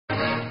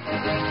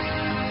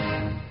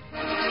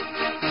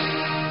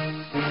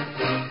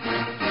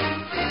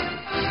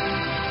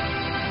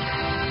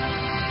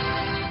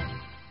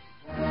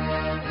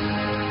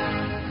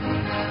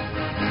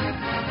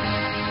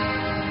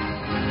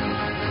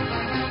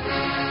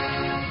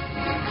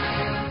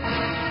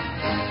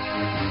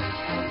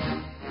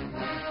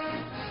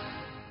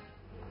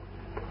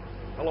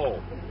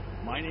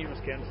name is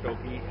Ken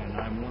Stokey, and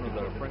I'm one of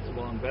the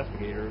principal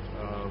investigators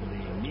of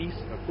the NEES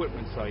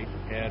equipment site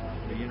at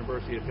the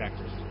University of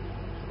Texas.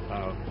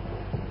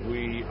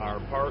 We are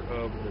part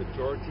of the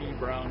George E.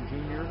 Brown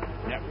Jr.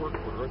 Network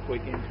for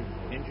Earthquake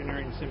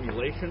Engineering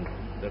Simulation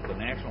that the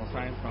National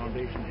Science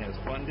Foundation has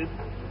funded.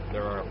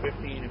 There are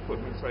 15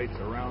 equipment sites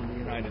around the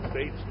United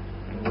States,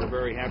 and we're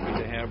very happy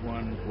to have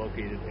one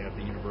located at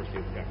the University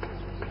of Texas.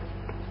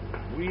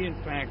 We, in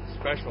fact,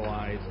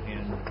 specialize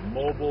in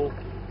mobile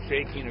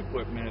shaking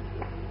equipment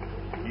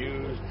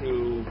used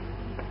to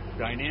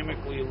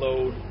dynamically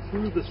load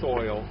through the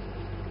soil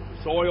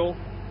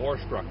or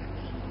structures.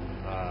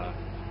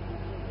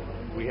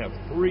 We have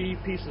three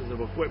pieces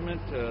of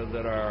equipment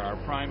that are our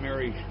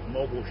primary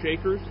mobile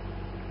shakers.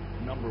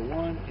 Number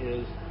one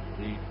is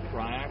the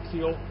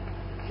triaxial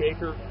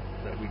shaker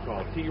that we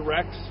call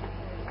T-Rex.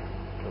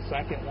 The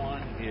second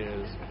one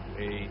is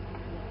a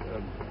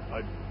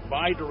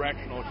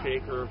bidirectional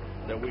shaker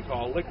that we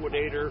call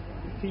liquidator.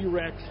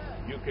 T-Rex,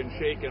 you can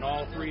shake in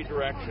all three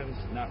directions,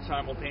 not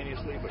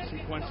simultaneously but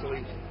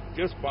sequentially,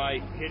 just by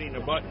hitting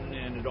a button,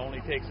 and it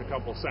only takes a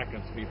couple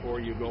seconds before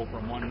you go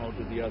from one mode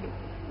to the other.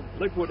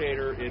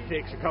 Liquidator, it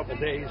takes a couple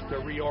days to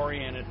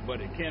reorient it,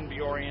 but it can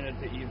be oriented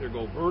to either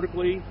go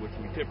vertically, which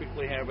we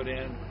typically have it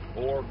in,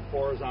 or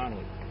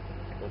horizontally.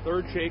 The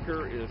third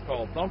shaker is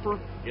called Thumper.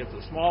 It's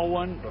a small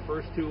one. The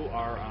first two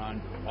are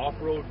on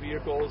off-road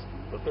vehicles.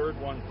 The third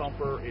one,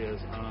 Thumper, is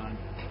on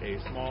a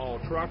small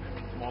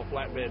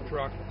flatbed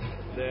truck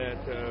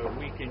that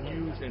we can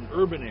use in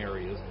urban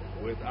areas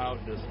without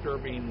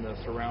disturbing the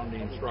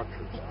surrounding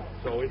structures.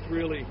 So it's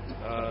really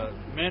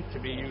meant to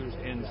be used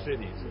in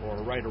cities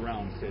or right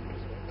around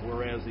cities,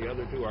 whereas the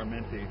other two are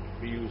meant to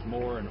be used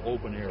more in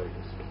open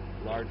areas,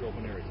 large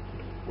open areas.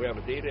 We have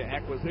a data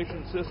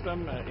acquisition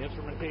system,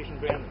 instrumentation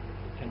van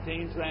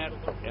contains that,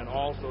 and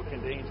also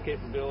contains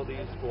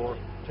capabilities for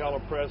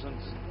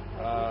telepresence,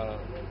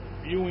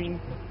 viewing,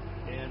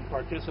 and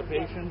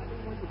participation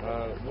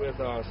with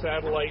a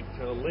satellite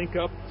link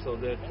up so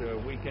that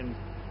we can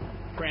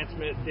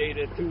transmit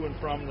data to and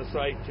from the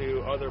site to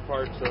other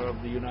parts of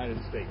the United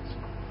States.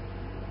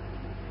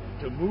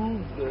 To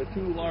move the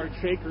two large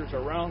shakers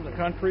around the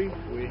country,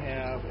 we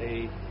have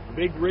a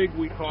big rig,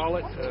 we call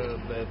it,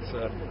 that's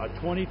a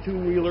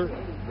 22-wheeler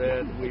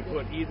that we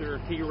put either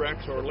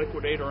T-Rex or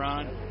Liquidator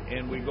on,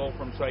 and we go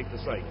from site to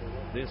site.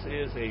 This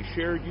is a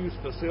shared use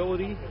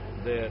facility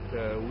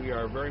that we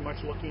are very much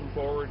looking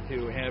forward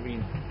to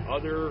having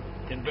other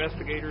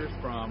investigators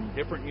from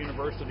different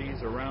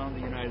universities around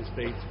the United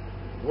States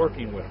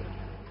working with it.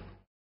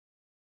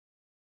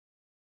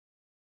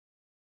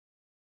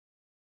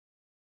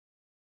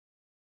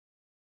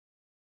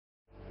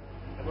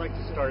 I'd like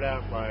to start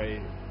out by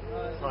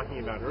talking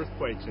about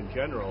earthquakes in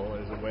general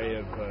as a way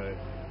of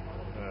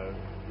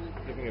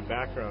giving a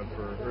background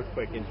for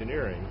earthquake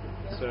engineering.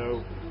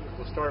 So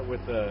we'll start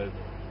with the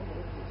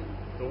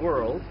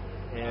world,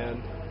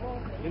 and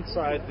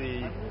inside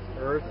the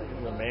earth,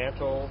 in the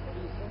mantle,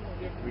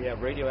 we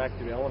have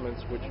radioactive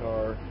elements which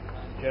are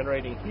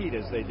generating heat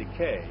as they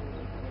decay.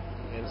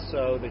 And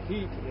so the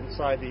heat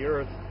inside the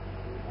earth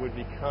would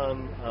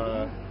become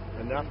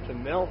enough to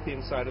melt the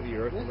inside of the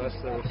earth unless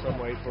there was some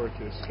way for it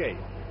to escape.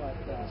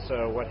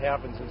 So what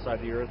happens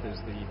inside the earth is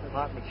the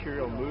hot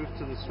material moves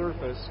to the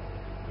surface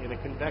in a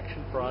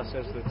convection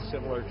process that's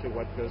similar to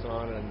what goes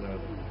on in the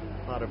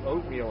pot of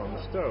oatmeal on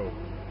the stove.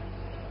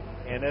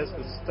 And as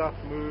the stuff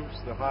moves,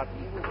 the hot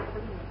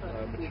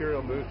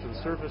material moves to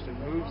the surface, it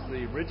moves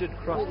the rigid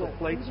crustal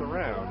plates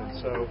around.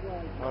 And so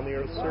on the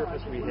Earth's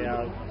surface we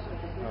have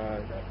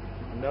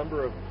a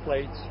number of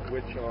plates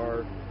which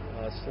are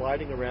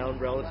sliding around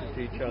relative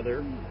to each other,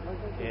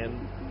 and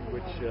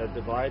which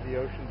divide the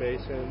ocean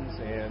basins.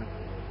 And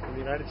in the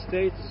United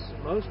States,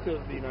 most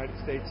of the United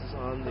States is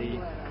on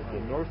the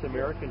North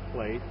American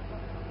plate,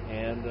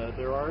 and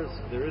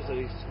there is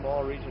a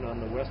small region on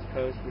the west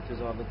coast which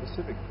is on the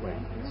Pacific plate.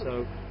 And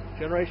so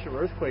generation of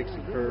earthquakes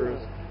occurs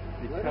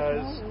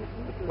because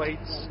the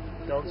plates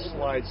don't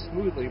slide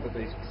smoothly, but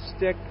they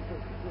stick,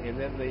 and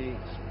then the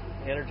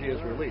energy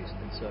is released.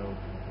 And so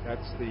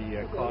that's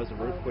the cause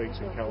of earthquakes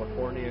in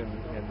California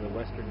and the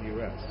western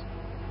U.S.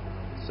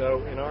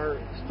 So in our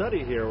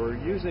study here, we're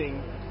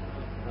using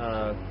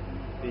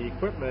the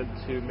equipment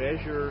to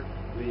measure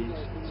the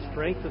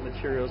strength of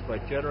materials by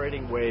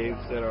generating waves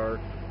that are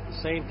the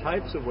same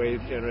types of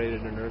waves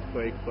generated in an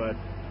earthquake, but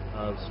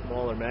of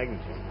smaller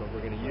magnitude. But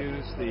we're going to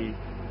use the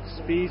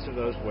speeds of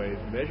those waves,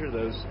 measure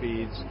those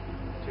speeds,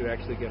 to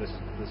actually get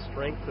the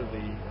strength of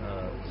the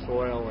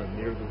soil and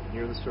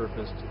near the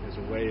surface as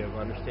a way of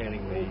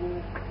understanding the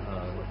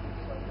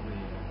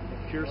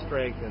shear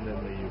strength and then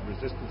the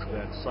resistance of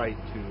that site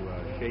to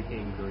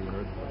shaking during an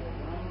earthquake.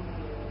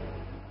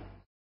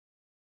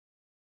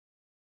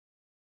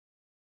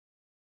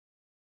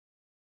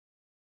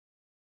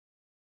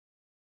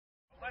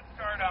 Let's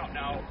start out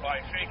now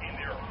by shaking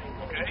the earth,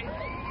 okay?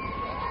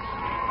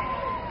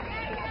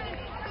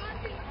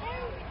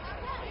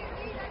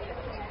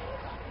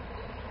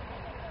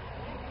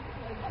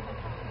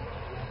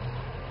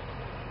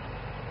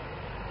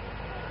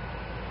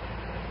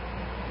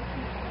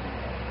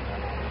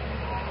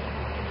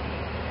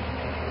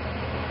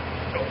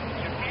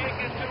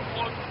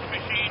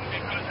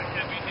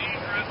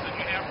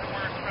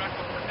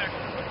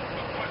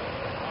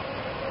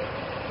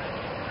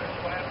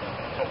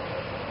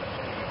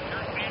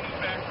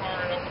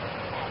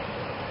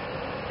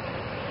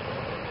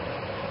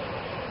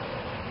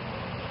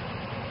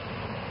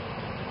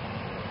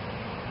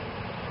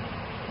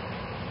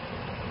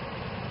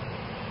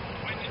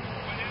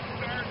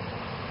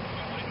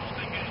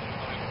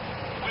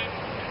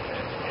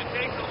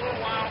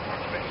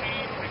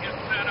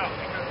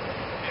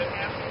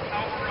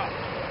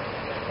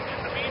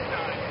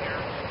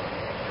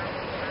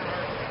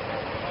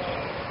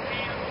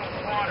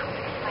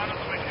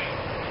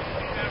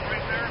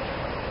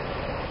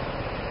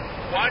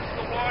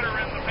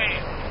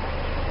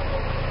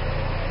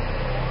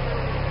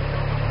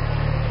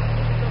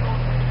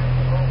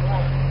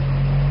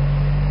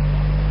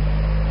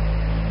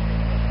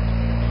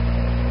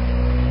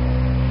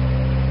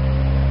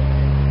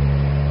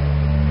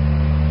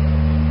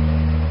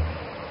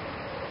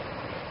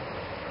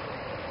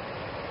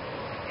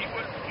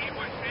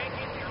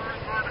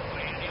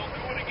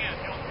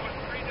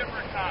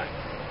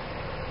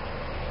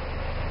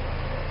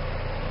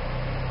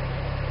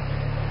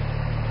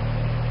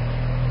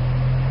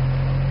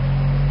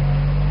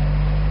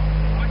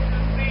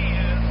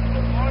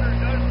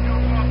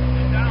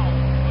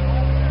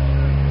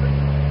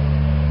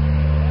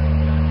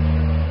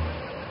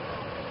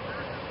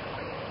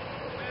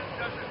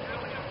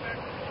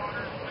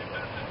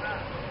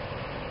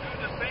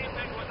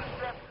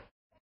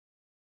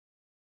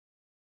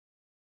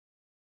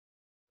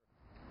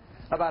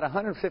 About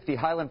 150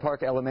 Highland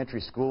Park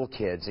Elementary School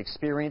kids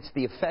experienced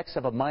the effects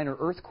of a minor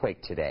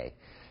earthquake today.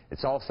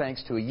 It's all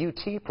thanks to a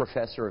UT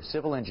professor of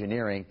civil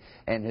engineering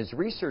and his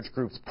research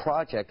group's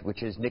project,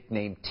 which is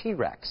nicknamed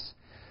T-Rex.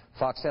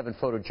 Fox 7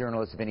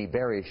 photojournalist Vinnie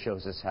Berry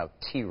shows us how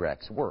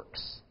T-Rex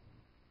works.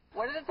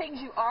 What are the things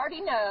you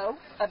already know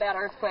about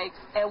earthquakes,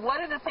 and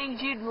what are the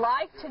things you'd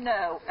like to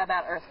know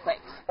about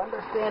earthquakes?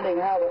 Understanding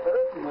how the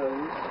earth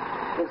moves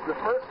is the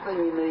first thing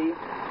you need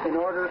in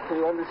order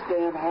to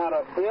understand how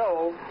to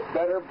build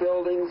better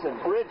buildings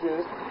and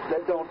bridges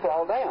that don't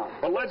fall down.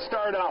 Well, let's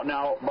start out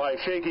now by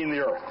shaking the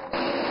earth.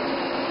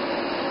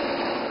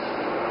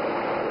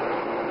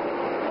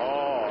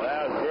 Oh,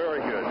 that's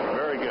very good,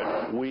 very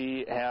good.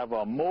 We have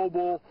a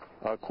mobile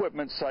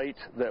equipment site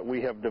that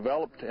we have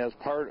developed as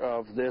part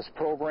of this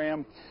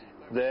program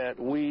that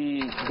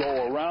we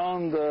go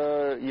around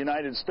the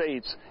United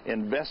States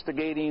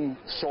investigating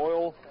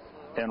soil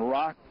and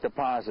rock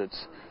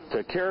deposits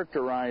to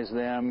characterize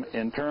them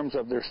in terms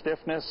of their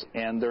stiffness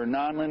and their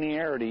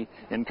nonlinearity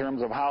in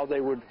terms of how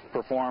they would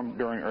perform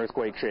during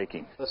earthquake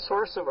shaking. The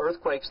source of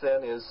earthquakes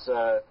then is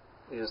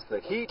the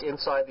heat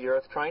inside the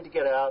earth trying to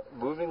get out,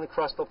 moving the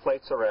crustal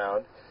plates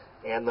around,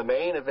 and the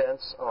main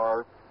events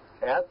are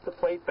at the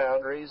plate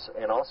boundaries,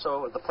 and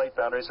also the plate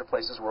boundaries are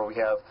places where we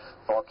have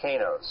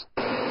volcanoes.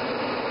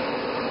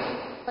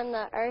 When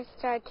the earth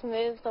started to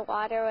move, the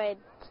water would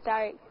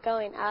start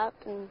going up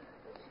and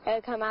it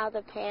would come out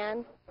of the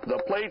pan. The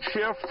plates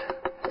shift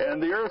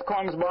and the earth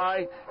comes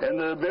by and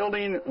the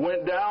building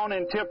went down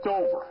and tipped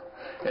over.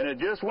 And it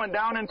just went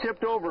down and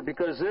tipped over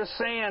because this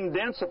sand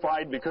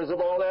densified because of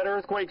all that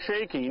earthquake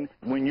shaking.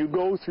 When you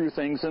go through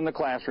things in the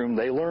classroom,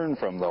 they learn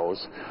from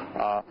those.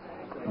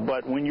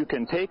 But when you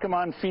can take them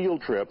on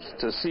field trips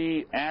to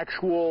see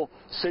actual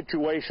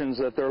situations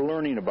that they're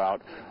learning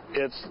about,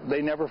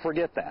 they never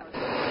forget that.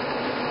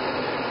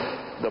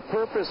 The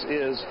purpose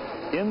is,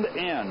 in the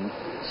end,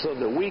 so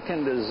that we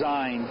can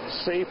design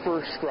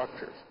safer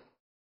structures.